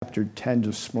chapter 10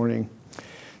 this morning.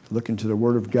 Look into the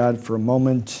Word of God for a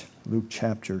moment. Luke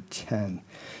chapter 10.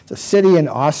 It's a city in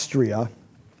Austria,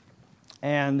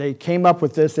 and they came up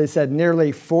with this. They said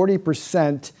nearly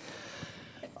 40%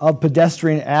 of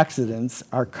pedestrian accidents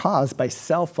are caused by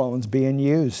cell phones being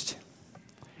used.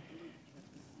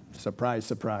 Surprise,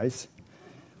 surprise.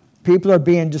 People are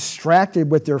being distracted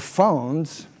with their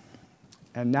phones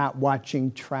and not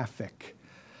watching traffic.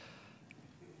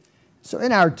 So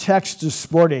in our text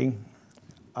this morning,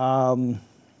 the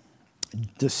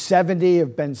 70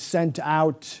 have been sent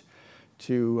out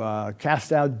to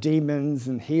cast out demons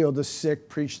and heal the sick,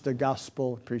 preach the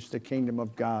gospel, preach the kingdom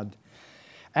of God.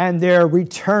 And they're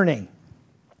returning.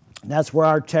 That's where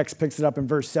our text picks it up in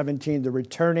verse 17. They're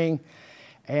returning,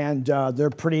 and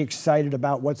they're pretty excited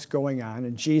about what's going on.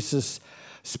 And Jesus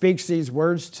speaks these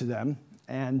words to them.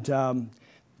 And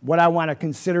what I want to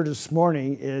consider this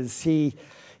morning is he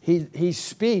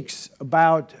speaks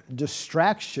about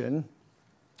distraction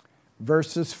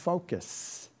versus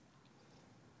focus.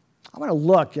 I want to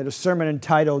look at a sermon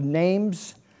entitled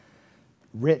Names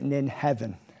Written in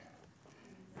Heaven.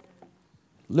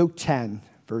 Luke 10,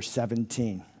 verse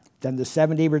 17. Then the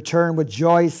 70 returned with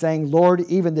joy, saying, Lord,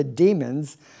 even the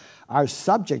demons are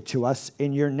subject to us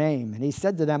in your name. And he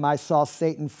said to them, I saw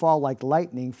Satan fall like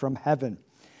lightning from heaven.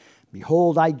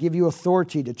 Behold, I give you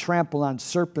authority to trample on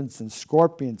serpents and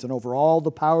scorpions and over all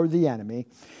the power of the enemy.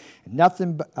 And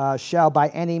nothing shall by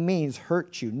any means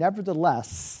hurt you.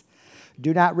 Nevertheless,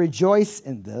 do not rejoice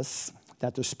in this,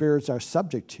 that the spirits are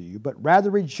subject to you, but rather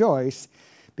rejoice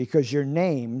because your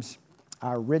names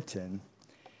are written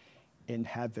in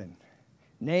heaven.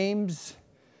 Names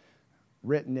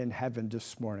written in heaven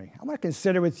this morning. I want to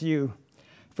consider with you,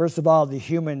 first of all, the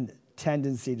human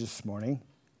tendency this morning,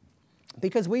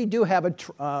 because we do have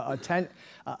a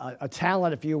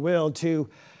talent, if you will, to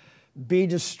be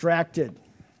distracted.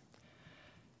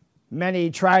 Many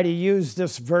try to use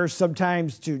this verse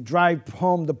sometimes to drive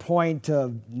home the point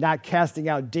of not casting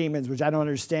out demons, which I don't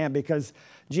understand, because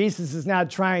Jesus is not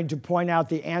trying to point out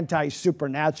the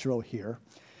anti-supernatural here.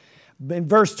 In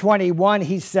verse 21,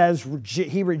 he says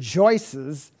he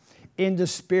rejoices in the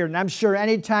Spirit. And I'm sure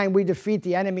anytime we defeat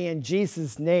the enemy in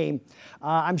Jesus' name,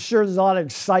 I'm sure there's a lot of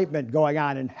excitement going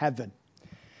on in heaven.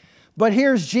 But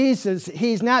here's Jesus.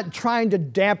 He's not trying to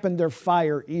dampen their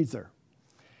fire either.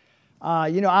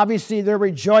 Obviously they're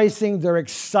rejoicing. They're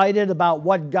excited about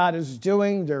what God is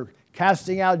doing. They're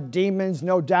casting out demons,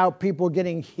 no doubt people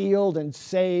getting healed and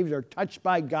saved or touched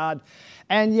by God.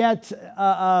 And yet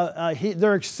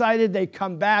they're excited, they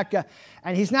come back,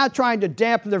 and he's not trying to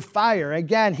dampen their fire.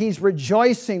 Again, he's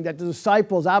rejoicing that the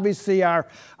disciples obviously are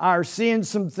seeing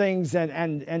some things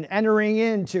and entering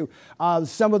into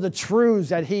some of the truths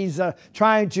that he's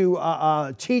trying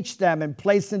to teach them and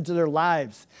place into their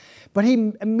lives. But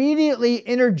he immediately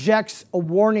interjects a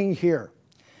warning here.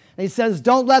 And he says,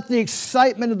 don't let the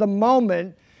excitement of the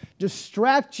moment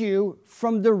distract you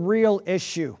from the real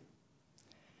issue.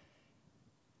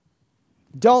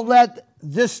 Don't let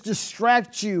this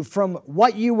distract you from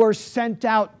what you were sent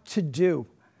out to do.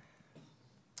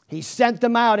 He sent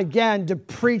them out again to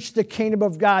preach the kingdom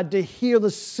of God, to heal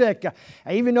the sick.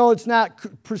 Even though it's not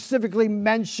specifically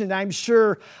mentioned, I'm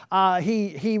sure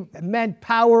he meant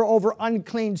power over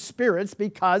unclean spirits,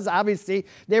 because obviously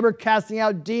they were casting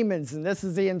out demons. And this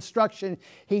is the instruction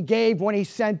he gave when he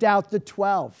sent out the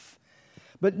 12.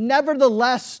 But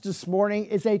nevertheless, this morning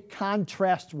is a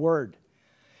contrast word.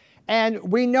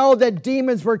 And we know that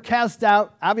demons were cast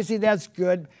out. Obviously that's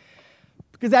good,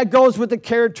 because that goes with the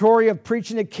territory of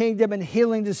preaching the kingdom and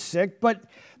healing the sick. But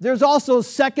there's also a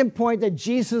second point that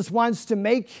Jesus wants to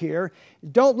make here.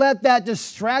 Don't let that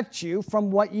distract you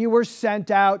from what you were sent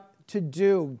out to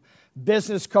do.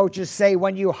 Business coaches say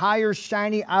when you hire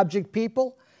shiny object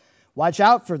people, watch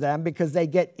out for them because they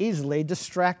get easily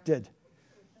distracted.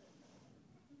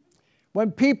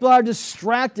 When people are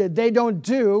distracted, they don't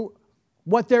do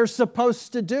what they're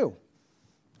supposed to do.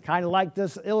 Kind of like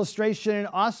this illustration in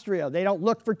Austria. They don't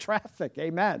look for traffic,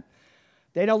 amen.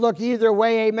 They don't look either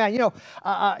way, amen.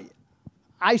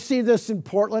 I see this in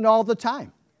Portland all the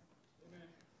time.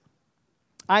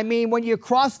 I mean, when you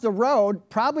cross the road,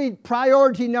 probably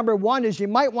priority number one is you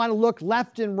might want to look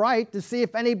left and right to see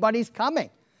if anybody's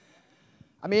coming.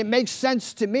 I mean, it makes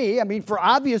sense to me. I mean, for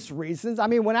obvious reasons. I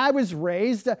mean, when I was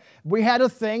raised, we had a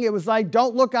thing. It was like,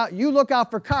 don't look out. You look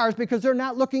out for cars because they're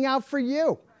not looking out for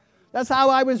you. That's how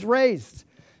I was raised.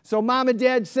 So mom and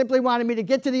dad simply wanted me to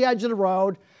get to the edge of the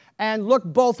road and look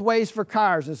both ways for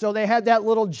cars. And so they had that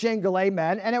little jingle,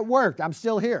 amen, and it worked. I'm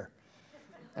still here.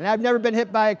 And I've never been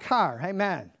hit by a car,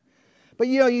 amen. But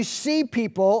you see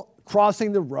people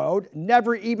crossing the road,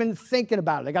 never even thinking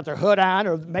about it. They got their hood on,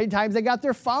 or many times they got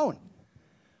their phone.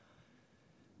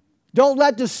 Don't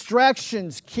let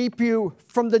distractions keep you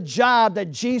from the job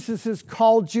that Jesus has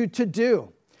called you to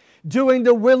do. Doing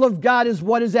the will of God is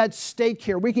what is at stake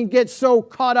here. We can get so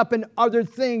caught up in other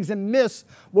things and miss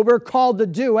what we're called to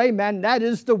do. Amen. That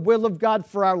is the will of God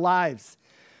for our lives.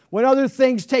 When other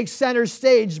things take center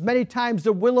stage, many times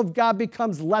the will of God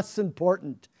becomes less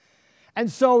important.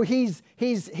 And so he's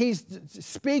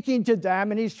speaking to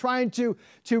them, and he's trying to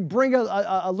bring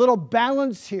a little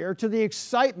balance here to the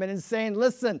excitement and saying,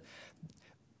 listen,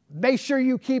 make sure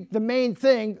you keep the main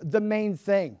thing the main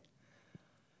thing.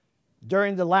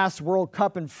 During the last World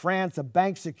Cup in France, a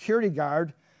bank security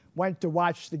guard went to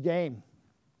watch the game.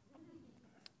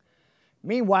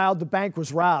 Meanwhile, the bank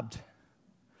was robbed.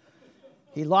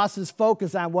 He lost his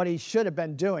focus on what he should have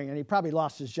been doing, and he probably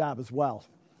lost his job as well.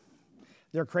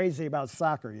 They're crazy about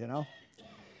soccer, you know.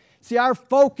 See, our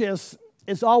focus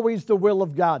is always the will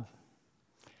of God.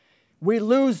 We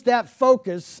lose that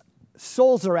focus,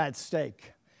 souls are at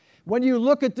stake. When you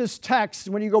look at this text,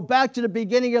 when you go back to the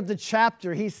beginning of the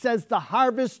chapter, he says, the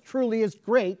harvest truly is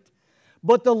great,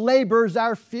 but the laborers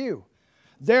are few.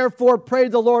 Therefore, pray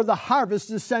the Lord of the harvest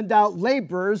to send out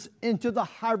laborers into the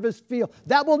harvest field.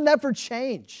 That will never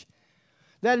change.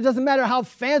 That it doesn't matter how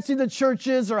fancy the church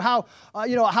is or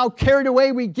how carried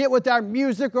away we get with our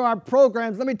music or our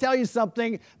programs. Let me tell you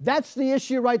something. That's the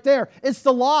issue right there. It's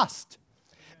the lost.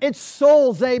 It's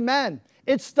souls, amen.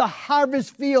 It's the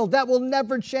harvest field. That will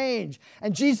never change.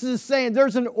 And Jesus is saying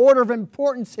there's an order of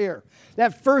importance here.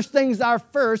 That first things are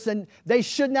first, and they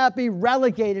should not be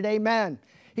relegated, amen.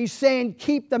 He's saying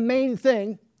keep the main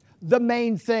thing the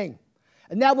main thing.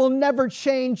 And that will never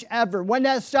change ever. When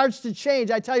that starts to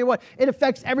change, I tell you what, it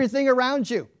affects everything around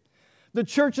you. The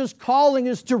church's calling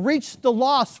is to reach the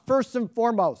lost first and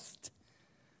foremost.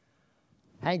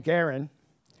 Hank Aaron,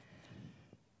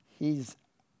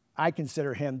 I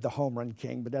consider him the home run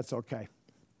king, but that's okay.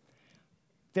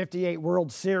 58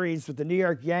 World Series with the New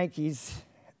York Yankees.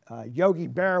 Yogi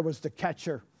Berra was the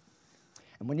catcher.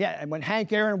 And when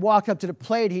Hank Aaron walked up to the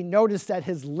plate, he noticed that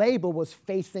his label was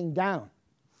facing down.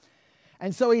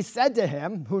 And so he said to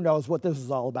him, who knows what this is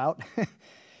all about,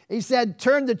 he said,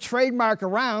 turn the trademark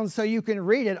around so you can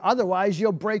read it, otherwise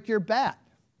you'll break your bat.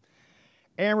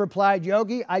 Aaron replied,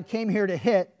 Yogi, I came here to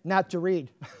hit, not to read.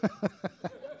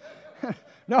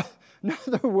 No, in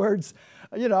other words,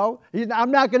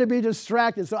 I'm not going to be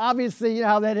distracted. So obviously, you know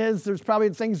how that is. There's probably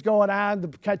things going on. The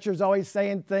catcher's always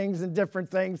saying things and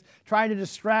different things, trying to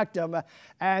distract him.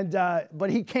 But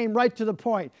he came right to the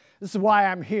point. This is why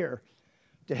I'm here,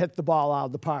 to hit the ball out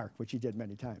of the park, which he did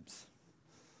many times.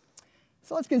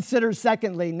 So let's consider,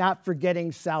 secondly, not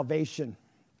forgetting salvation.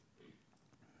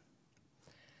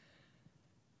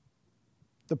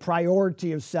 The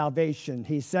priority of salvation.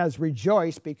 He says,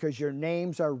 rejoice because your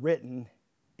names are written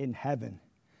in heaven.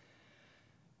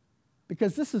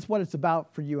 Because this is what it's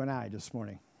about for you and I this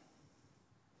morning.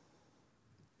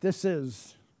 This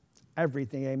is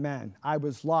everything, amen. I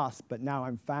was lost, but now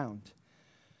I'm found.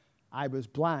 I was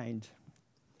blind,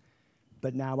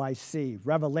 but now I see.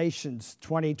 Revelations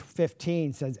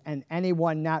 20:15 says, and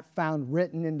anyone not found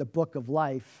written in the book of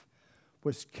life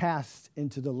was cast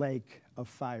into the lake of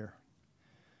fire.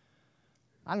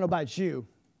 I don't know about you,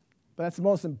 but that's the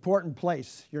most important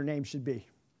place your name should be.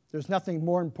 There's nothing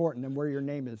more important than where your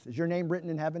name is. Is your name written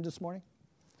in heaven this morning?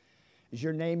 Is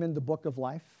your name in the book of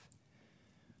life?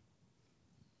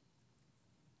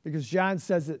 Because John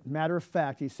says it, matter of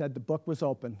fact, he said the book was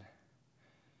open.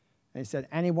 And he said,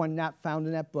 anyone not found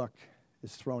in that book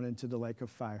is thrown into the lake of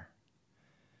fire.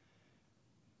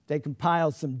 They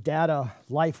compiled some data,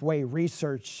 Lifeway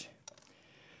research,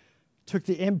 took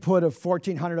the input of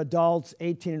 1,400 adults,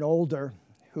 18 and older,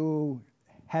 who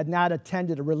had not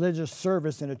attended a religious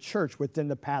service in a church within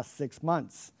the past 6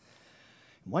 months.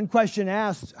 One question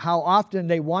asked how often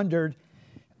they wondered,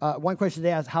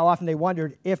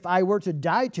 if I were to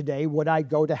die today, would I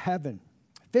go to heaven?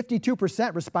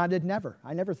 52% responded never.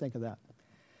 I never think of that.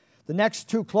 The next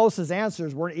two closest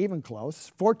answers weren't even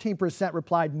close. 14%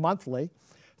 replied monthly.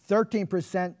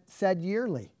 13% said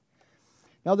yearly.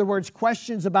 In other words,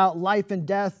 questions about life and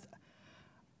death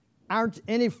aren't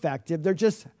ineffective. They're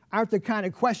just aren't the kind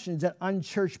of questions that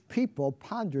unchurched people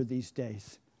ponder these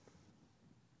days.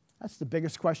 That's the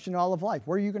biggest question in all of life.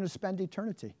 Where are you going to spend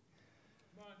eternity?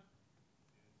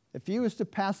 If you was to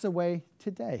pass away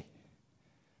today,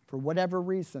 for whatever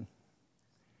reason,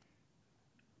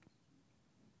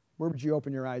 where would you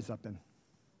open your eyes up in?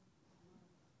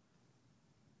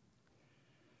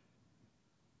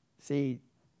 See,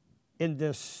 in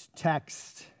this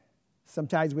text,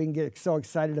 Sometimes we can get so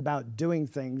excited about doing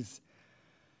things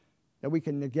that we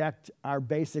can neglect our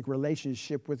basic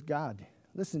relationship with God.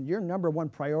 Listen, your number one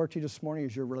priority this morning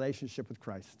is your relationship with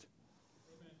Christ.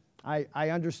 I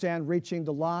understand reaching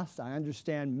the lost. I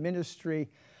understand ministry.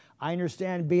 I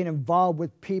understand being involved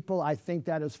with people. I think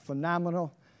that is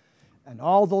phenomenal and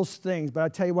all those things. But I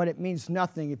tell you what, it means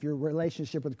nothing if your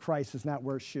relationship with Christ is not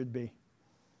where it should be.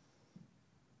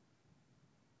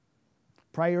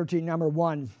 Priority number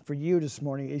one for you this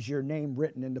morning is your name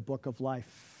written in the book of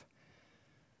life.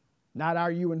 Not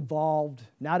are you involved,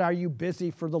 not are you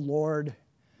busy for the Lord,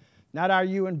 not are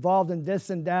you involved in this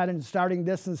and that and starting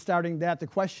this and starting that. The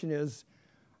question is,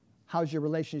 how's your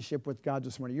relationship with God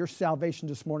this morning? Your salvation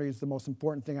this morning is the most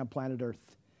important thing on planet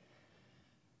Earth.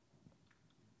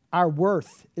 Our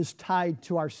worth is tied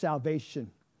to our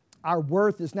salvation. Our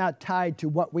worth is not tied to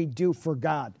what we do for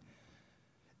God.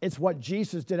 It's what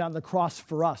Jesus did on the cross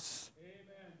for us.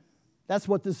 Amen. That's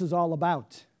what this is all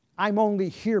about. I'm only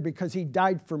here because he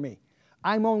died for me.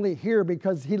 I'm only here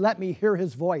because he let me hear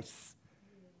his voice.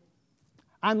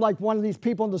 I'm like one of these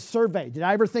people in the survey. Did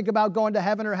I ever think about going to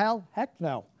heaven or hell? Heck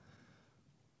no.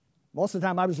 Most of the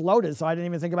time I was loaded, so I didn't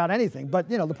even think about anything. But,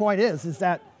 the point is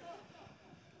that,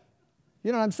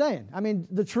 you know what I'm saying? I mean,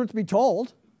 the truth be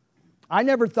told, I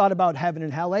never thought about heaven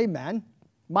and hell. Amen.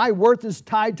 My worth is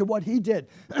tied to what he did.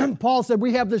 Paul said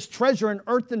we have this treasure in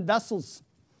earthen vessels.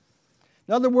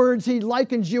 In other words, he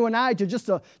likens you and I to just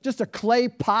a clay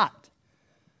pot.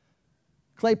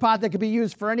 Clay pot that could be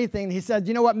used for anything. He said,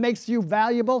 you know what makes you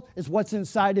valuable is what's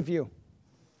inside of you.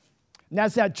 And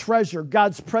that's that treasure,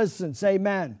 God's presence.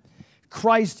 Amen.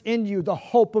 Christ in you, the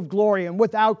hope of glory. And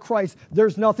without Christ,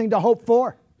 there's nothing to hope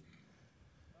for.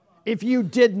 If you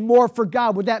did more for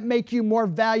God, would that make you more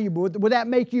valuable? Would that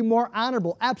make you more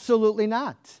honorable? Absolutely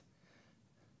not.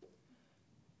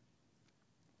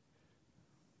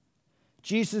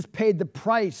 Jesus paid the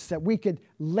price that we could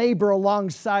labor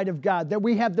alongside of God, that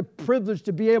we have the privilege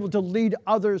to be able to lead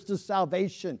others to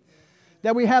salvation,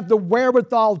 that we have the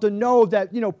wherewithal to know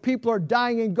that, people are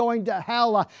dying and going to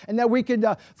hell, and that we could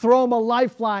throw them a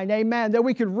lifeline, amen, that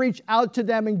we could reach out to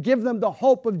them and give them the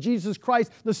hope of Jesus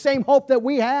Christ, the same hope that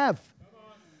we have.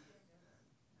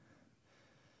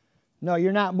 No,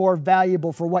 you're not more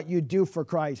valuable for what you do for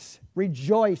Christ.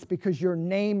 Rejoice because your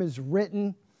name is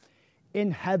written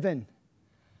in heaven.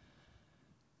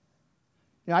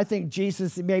 I think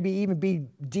Jesus maybe even be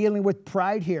dealing with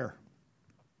pride here.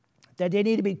 That they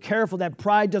need to be careful that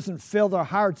pride doesn't fill their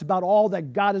hearts about all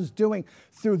that God is doing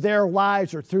through their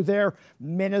lives or through their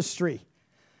ministry.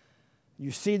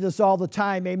 You see this all the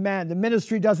time, amen. The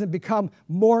ministry doesn't become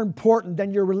more important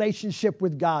than your relationship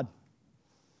with God.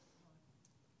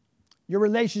 Your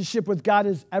relationship with God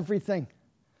is everything.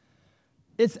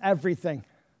 It's everything.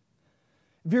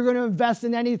 If you're going to invest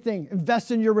in anything,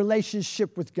 invest in your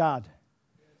relationship with God.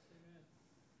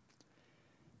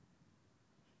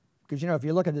 Because, if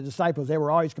you look at the disciples, they were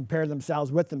always comparing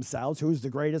themselves with themselves, who's the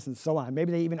greatest and so on.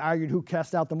 Maybe they even argued who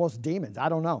cast out the most demons. I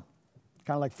don't know.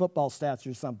 Kind of like football stats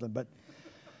or something. But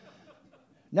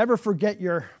never forget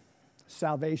your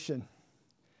salvation.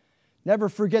 Never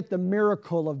forget the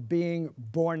miracle of being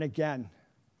born again.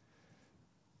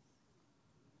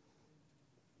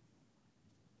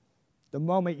 The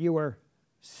moment you were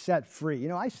set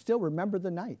free. I still remember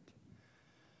the night.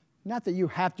 Not that you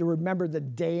have to remember the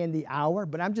day and the hour,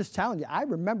 but I'm just telling you, I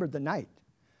remember the night.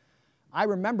 I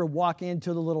remember walking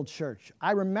into the little church.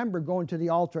 I remember going to the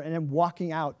altar and then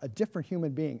walking out a different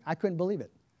human being. I couldn't believe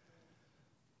it.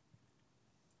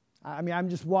 I mean, I'm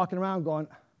just walking around going,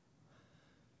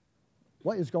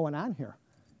 what is going on here?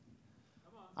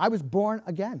 I was born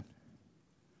again.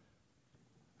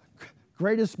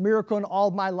 Greatest miracle in all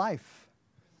of my life.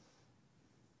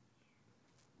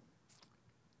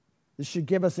 This should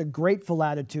give us a grateful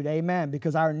attitude, amen,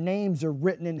 because our names are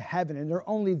written in heaven, and they're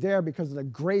only there because of the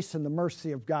grace and the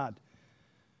mercy of God.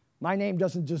 My name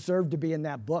doesn't deserve to be in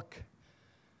that book.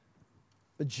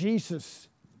 But Jesus,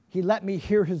 he let me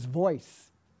hear his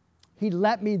voice. He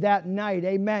let me that night,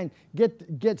 amen,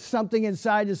 get something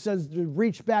inside that says, to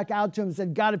reach back out to him and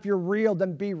said, God, if you're real,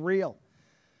 then be real.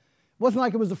 It wasn't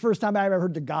like it was the first time I ever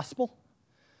heard the gospel.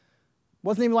 It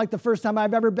wasn't even like the first time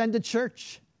I've ever been to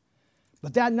church.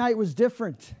 But that night was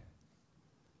different.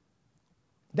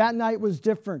 That night was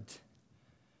different.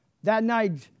 That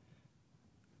night,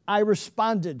 I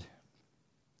responded.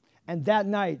 And that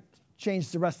night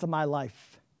changed the rest of my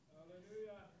life.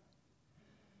 Hallelujah.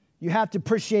 You have to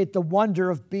appreciate the wonder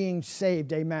of being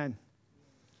saved. Amen.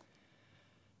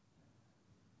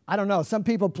 I don't know. Some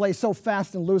people play so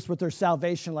fast and loose with their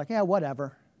salvation, like, yeah,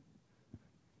 whatever.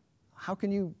 How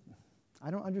can you?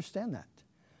 I don't understand that.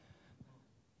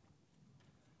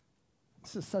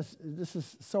 This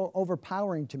is so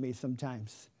overpowering to me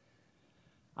sometimes.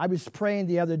 I was praying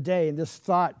the other day, and this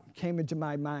thought came into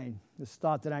my mind, this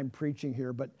thought that I'm preaching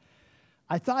here, but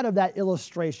I thought of that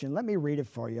illustration. Let me read it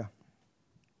for you.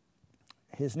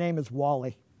 His name is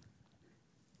Wally,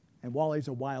 and Wally's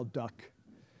a wild duck.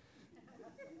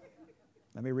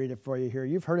 Let me read it for you here.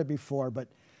 You've heard it before, but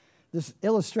this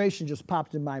illustration just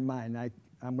popped in my mind.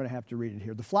 I'm going to have to read it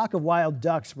here. The flock of wild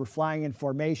ducks were flying in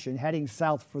formation, heading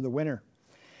south for the winter.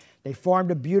 They formed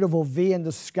a beautiful V in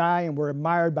the sky and were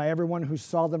admired by everyone who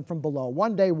saw them from below.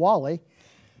 One day, Wally,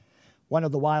 one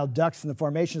of the wild ducks in the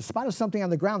formation, spotted something on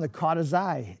the ground that caught his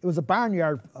eye. It was a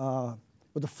barnyard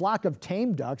with a flock of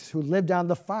tame ducks who lived on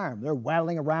the farm. They're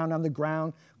waddling around on the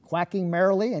ground, quacking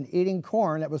merrily and eating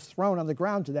corn that was thrown on the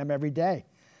ground to them every day.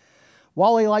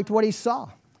 Wally liked what he saw.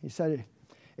 He said,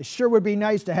 it sure would be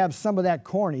nice to have some of that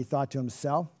corn, he thought to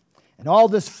himself. And all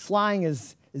this flying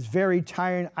is very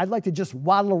tiring. I'd like to just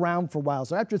waddle around for a while.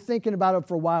 So after thinking about it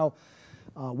for a while,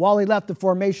 Wally left the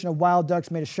formation of wild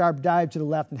ducks, made a sharp dive to the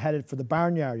left, and headed for the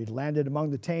barnyard. He landed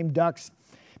among the tame ducks,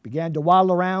 began to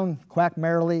waddle around, quack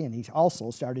merrily, and he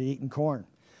also started eating corn.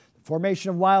 The formation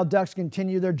of wild ducks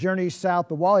continued their journey south,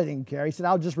 but Wally didn't care. He said,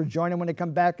 I'll just rejoin them when they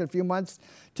come back in a few months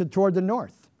toward the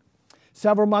north.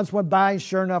 Several months went by, and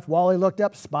sure enough, Wally looked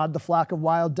up, spotted the flock of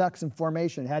wild ducks in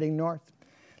formation heading north.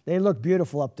 They looked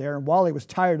beautiful up there, and Wally was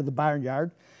tired of the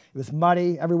barnyard. It was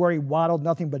muddy. Everywhere he waddled,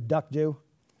 nothing but duck dew.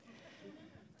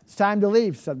 It's time to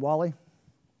leave, said Wally.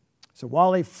 So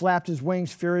Wally flapped his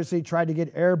wings furiously, tried to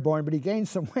get airborne, but he gained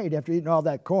some weight after eating all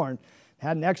that corn.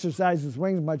 Hadn't exercised his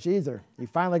wings much either. He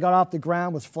finally got off the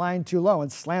ground, was flying too low,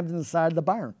 and slammed into the side of the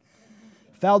barn.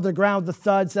 Fell to the ground with a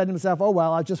thud, said to himself, oh,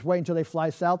 well, I'll just wait until they fly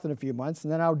south in a few months,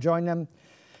 and then I'll join them,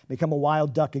 become a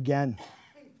wild duck again.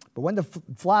 But when the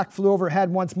flock flew overhead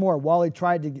once more, Wally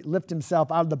tried to lift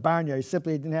himself out of the barnyard. He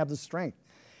simply didn't have the strength.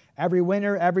 Every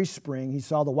winter, every spring, he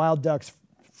saw the wild duck's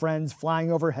friends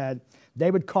flying overhead. They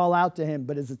would call out to him,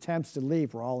 but his attempts to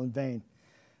leave were all in vain.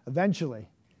 Eventually,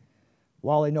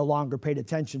 Wally no longer paid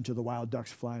attention to the wild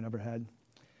ducks flying overhead.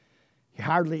 He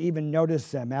hardly even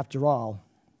noticed them. After all,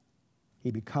 he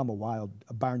became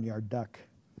a barnyard duck.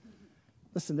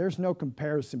 Listen, there's no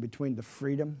comparison between the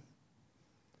freedom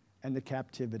and the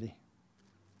captivity.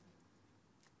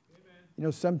 Amen. You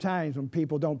know, sometimes when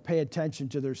people don't pay attention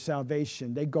to their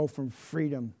salvation, they go from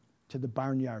freedom to the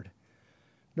barnyard.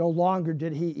 No longer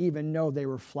did he even know they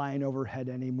were flying overhead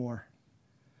anymore.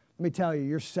 Let me tell you,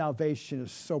 your salvation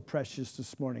is so precious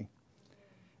this morning.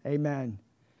 Amen.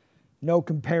 No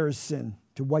comparison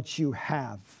to what you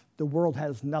have. The world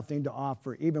has nothing to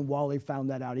offer. Even Wally found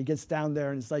that out. He gets down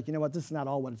there and it's like, you know what, this is not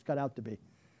all what it's cut out to be.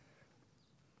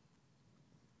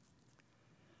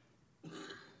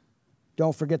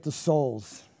 Don't forget the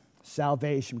souls,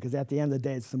 salvation, because at the end of the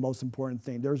day, it's the most important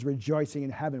thing. There's rejoicing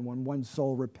in heaven when one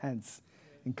soul repents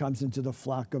and comes into the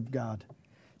flock of God.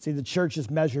 See, the church is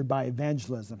measured by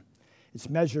evangelism. It's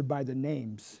measured by the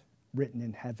names written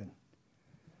in heaven,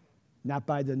 not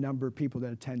by the number of people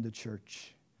that attend the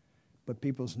church, but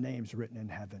people's names written in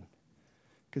heaven.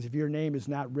 Because if your name is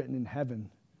not written in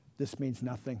heaven, this means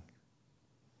nothing.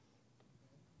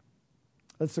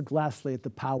 Let's look lastly at the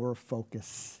power of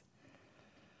focus.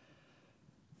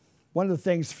 One of the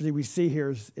things we see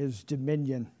here is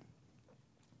dominion.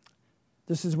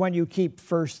 This is when you keep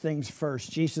first things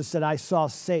first. Jesus said, I saw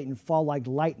Satan fall like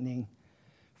lightning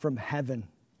from heaven.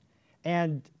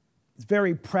 And it's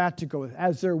very practical.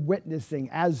 As they're witnessing,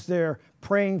 as they're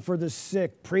praying for the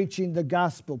sick, preaching the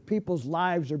gospel, people's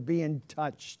lives are being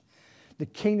touched. The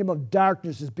kingdom of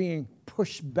darkness is being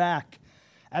pushed back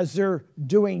as they're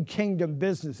doing kingdom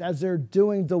business, as they're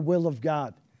doing the will of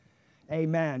God.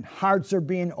 Amen. Hearts are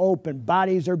being opened.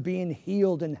 Bodies are being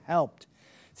healed and helped.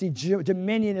 See,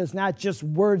 dominion is not just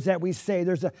words that we say.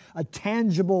 There's a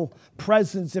tangible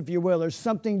presence, if you will. There's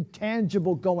something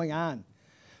tangible going on.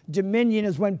 Dominion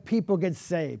is when people get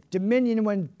saved. Dominion is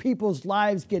when people's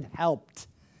lives get helped.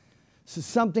 So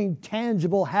something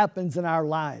tangible happens in our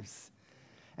lives.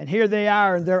 And here they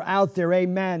are, and they're out there,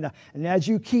 amen. And as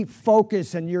you keep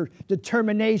focus and your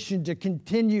determination to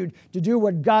continue to do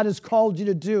what God has called you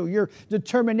to do, your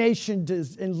determination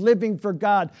in living for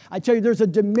God, I tell you, there's a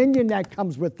dominion that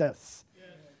comes with this. Yes.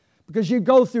 Because you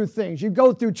go through things, you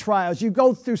go through trials, you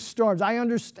go through storms. I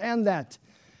understand that.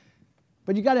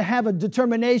 But you got to have a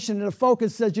determination and a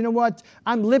focus that says, you know what,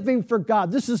 I'm living for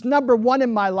God. This is number one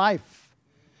in my life.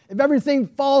 If everything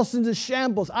falls into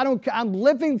shambles, I don't care. I'm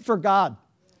living for God.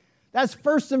 That's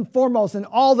first and foremost in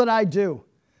all that I do.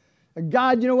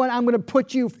 God, you know what? I'm going to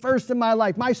put you first in my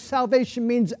life. My salvation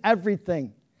means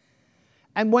everything.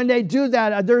 And when they do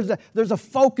that, there's a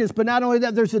focus, but not only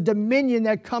that, there's a dominion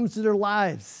that comes to their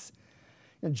lives.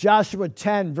 In Joshua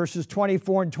 10, verses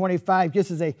 24 and 25,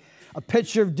 gives us a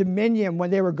picture of dominion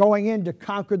when they were going in to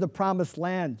conquer the promised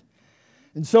land.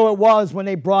 And so it was when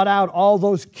they brought out all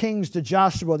those kings to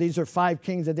Joshua. These are 5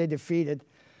 kings that they defeated.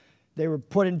 They were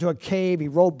put into a cave. He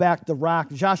rolled back the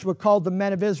rock. Joshua called the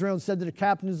men of Israel and said to the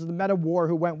captains of the men of war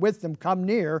who went with them, "Come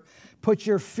near, put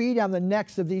your feet on the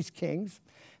necks of these kings."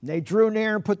 And they drew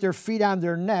near and put their feet on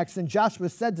their necks. And Joshua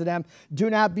said to them, "Do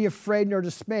not be afraid nor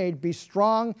dismayed. Be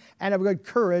strong and of good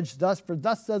courage. For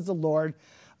thus says the Lord,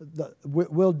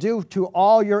 will do to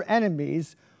all your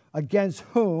enemies against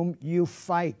whom you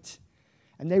fight."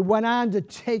 And they went on to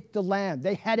take the land.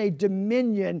 They had a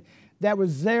dominion that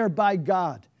was there by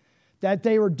God, that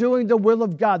they were doing the will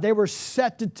of God. They were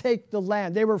set to take the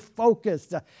land. They were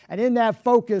focused. And in that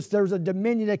focus, there was a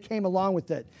dominion that came along with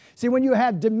it. See, when you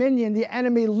have dominion, the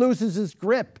enemy loses his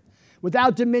grip.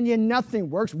 Without dominion,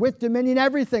 nothing works. With dominion,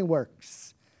 everything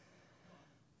works.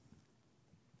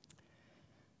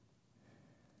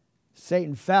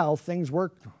 Satan fell, things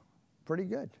worked pretty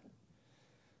good.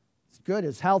 It's good,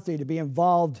 it's healthy to be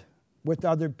involved with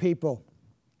other people,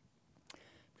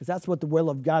 because that's what the will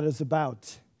of God is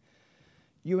about.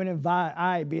 You and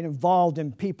I being involved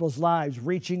in people's lives,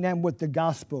 reaching them with the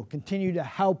gospel, continue to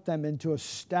help them and to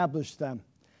establish them.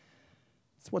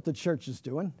 That's what the church is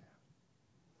doing.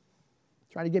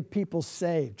 Trying to get people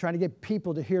saved, trying to get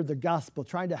people to hear the gospel,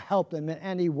 trying to help them in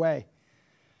any way.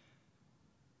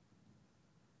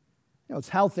 You know, it's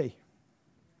healthy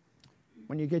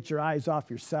when you get your eyes off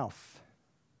yourself,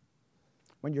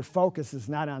 when your focus is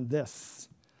not on this,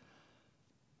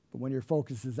 but when your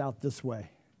focus is out this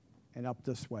way and up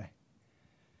this way.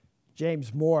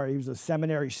 James Moore, he was a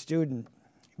seminary student.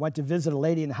 He went to visit a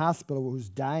lady in the hospital who was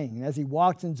dying. And as he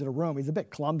walked into the room, he's a bit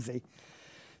clumsy.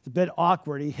 It's a bit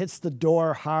awkward. He hits the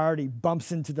door hard. He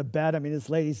bumps into the bed. I mean, this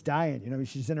lady's dying. You know,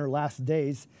 she's in her last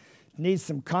days. Needs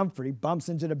some comfort. He bumps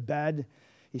into the bed.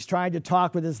 He's trying to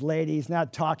talk with this lady. He's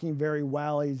not talking very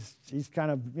well. He's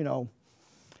kind of, you know,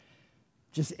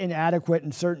 just inadequate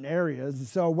in certain areas. And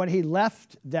so when he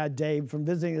left that day from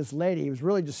visiting this lady, he was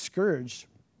really discouraged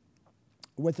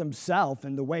with himself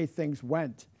and the way things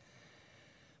went.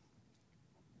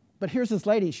 But here's this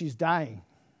lady, she's dying.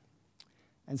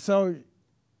 And so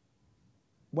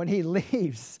when he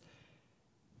leaves,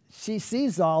 she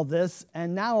sees all this,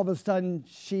 and now all of a sudden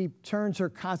she turns her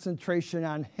concentration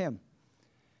on him.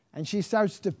 And she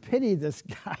starts to pity this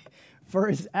guy for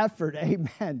his effort,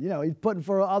 amen. You know, he's putting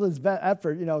forth all this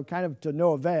effort, you know, kind of to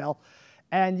no avail.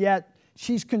 And yet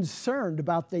she's concerned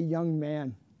about the young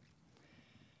man.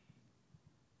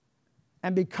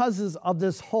 And because of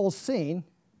this whole scene,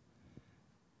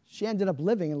 she ended up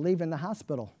living and leaving the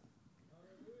hospital.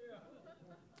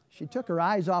 She took her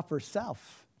eyes off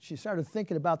herself. She started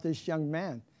thinking about this young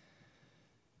man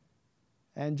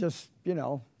and just, you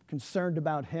know, concerned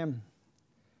about him.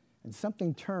 And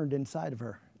something turned inside of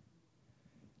her.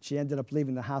 She ended up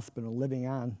leaving the hospital, living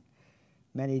on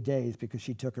many days because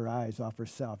she took her eyes off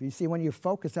herself. You see, when you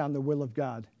focus on the will of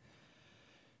God,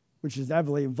 which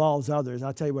heavily involves others,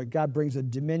 I'll tell you what, God brings a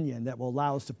dominion that will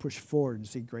allow us to push forward and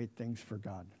see great things for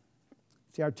God.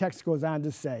 See, our text goes on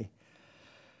to say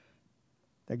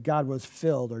that God was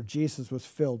filled, or Jesus was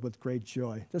filled with great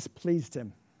joy. This pleased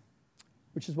him,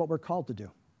 which is what we're called to do.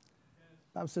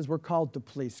 The Bible says we're called to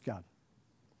please God,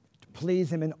 to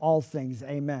please him in all things,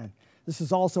 amen. This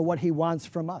is also what he wants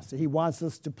from us. He wants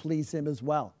us to please him as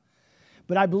well.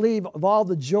 But I believe of all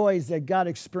the joys that God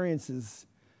experiences,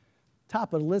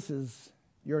 top of the list is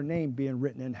your name being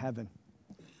written in heaven.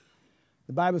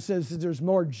 The Bible says that there's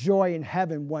more joy in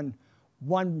heaven when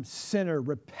one sinner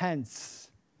repents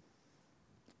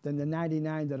than the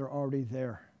 99 that are already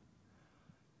there.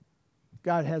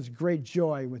 God has great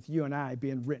joy with you and I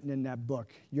being written in that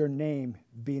book, your name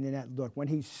being in that book. When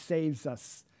he saves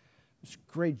us, it's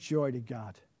great joy to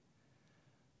God.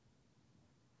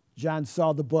 John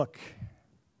saw the book,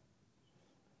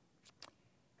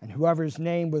 and whoever's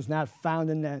name was not found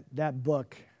in that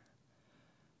book,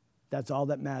 that's all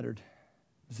that mattered.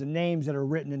 It's the names that are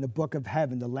written in the book of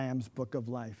heaven, the Lamb's book of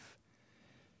life.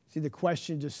 See, the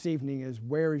question this evening is,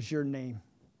 where is your name?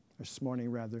 This morning,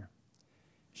 rather.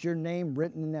 Is your name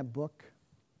written in that book?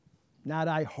 Not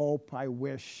I hope, I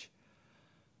wish.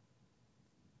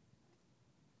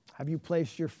 Have you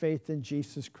placed your faith in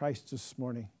Jesus Christ this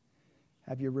morning?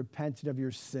 Have you repented of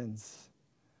your sins?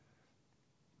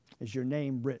 Is your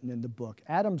name written in the book?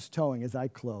 Adam's towing, as I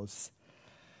close,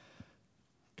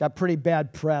 got pretty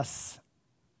bad press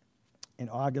in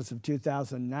August of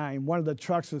 2009. One of the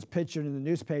trucks was pictured in the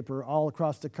newspaper all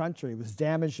across the country. It was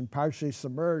damaged and partially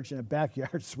submerged in a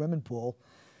backyard swimming pool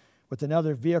with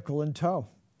another vehicle in tow.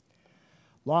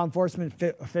 Law enforcement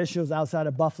officials outside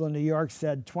of Buffalo, New York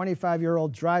said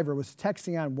 25-year-old driver was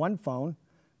texting on one phone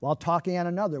while talking on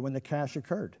another when the crash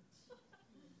occurred.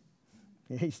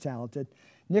 He's talented.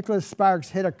 Nicholas Sparks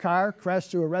hit a car, crashed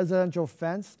through a residential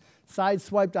fence,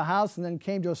 sideswiped a house, and then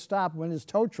came to a stop when his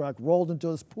tow truck rolled into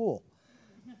his pool.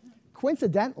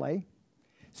 Coincidentally,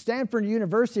 Stanford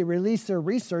University released their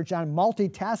research on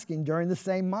multitasking during the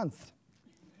same month.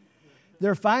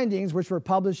 Their findings, which were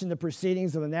published in the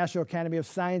Proceedings of the National Academy of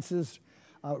Sciences,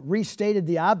 restated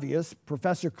the obvious.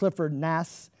 Professor Clifford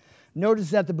Nass noticed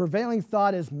that the prevailing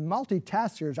thought is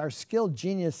multitaskers are skilled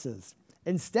geniuses.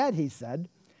 Instead, he said,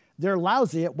 they're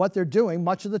lousy at what they're doing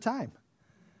much of the time.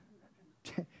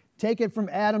 Take it from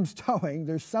Adam's towing,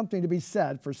 there's something to be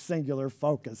said for singular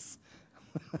focus.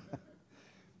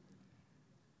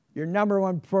 Your number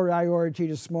one priority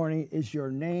this morning is your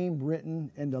name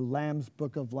written in the Lamb's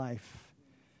Book of Life.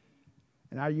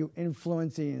 And are you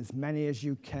influencing as many as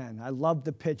you can? I love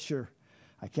the picture.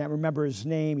 I can't remember his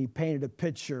name. He painted a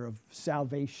picture of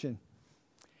salvation.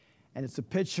 And it's a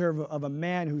picture of a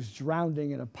man who's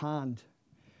drowning in a pond,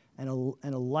 and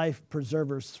a life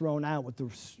preserver is thrown out with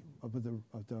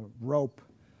the rope,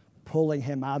 pulling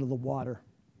him out of the water.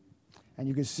 And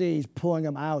you can see he's pulling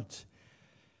him out.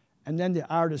 And then the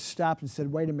artist stopped and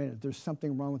said, wait a minute, there's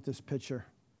something wrong with this picture.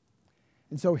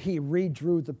 And so he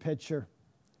redrew the picture.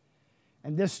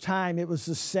 And this time it was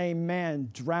the same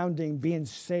man drowning, being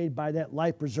saved by that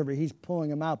life preserver. He's pulling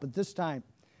him out. But this time,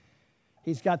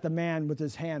 he's got the man with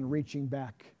his hand reaching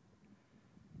back,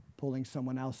 pulling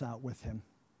someone else out with him.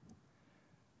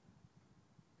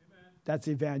 Amen. That's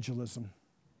evangelism.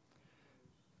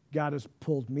 God has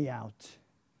pulled me out.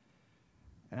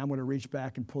 And I'm going to reach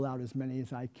back and pull out as many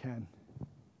as I can.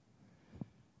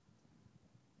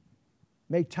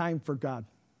 Make time for God.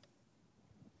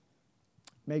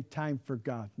 Make time for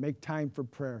God. Make time for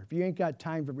prayer. If you ain't got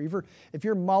time for if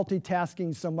you're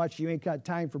multitasking so much you ain't got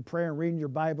time for prayer and reading your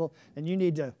Bible, then you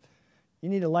need to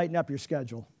lighten up your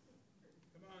schedule.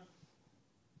 Come on.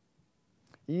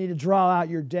 You need to draw out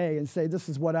your day and say, this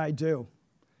is what I do.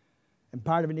 And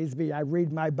part of it needs to be, I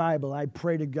read my Bible, I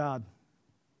pray to God.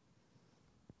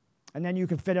 And then you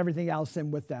can fit everything else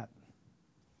in with that.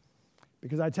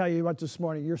 Because I tell you what this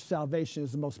morning, your salvation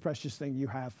is the most precious thing you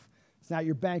have. It's not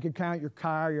your bank account, your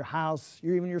car, your house,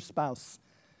 even your spouse.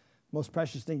 The most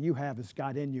precious thing you have is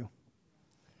God in you.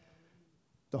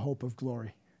 The hope of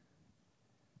glory.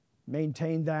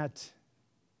 Maintain that.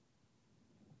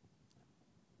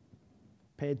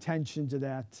 Pay attention to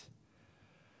that.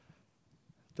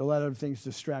 Don't let other things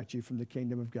distract you from the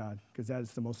kingdom of God, because that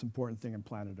is the most important thing on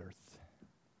planet Earth.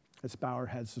 Let's bow our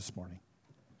heads this morning.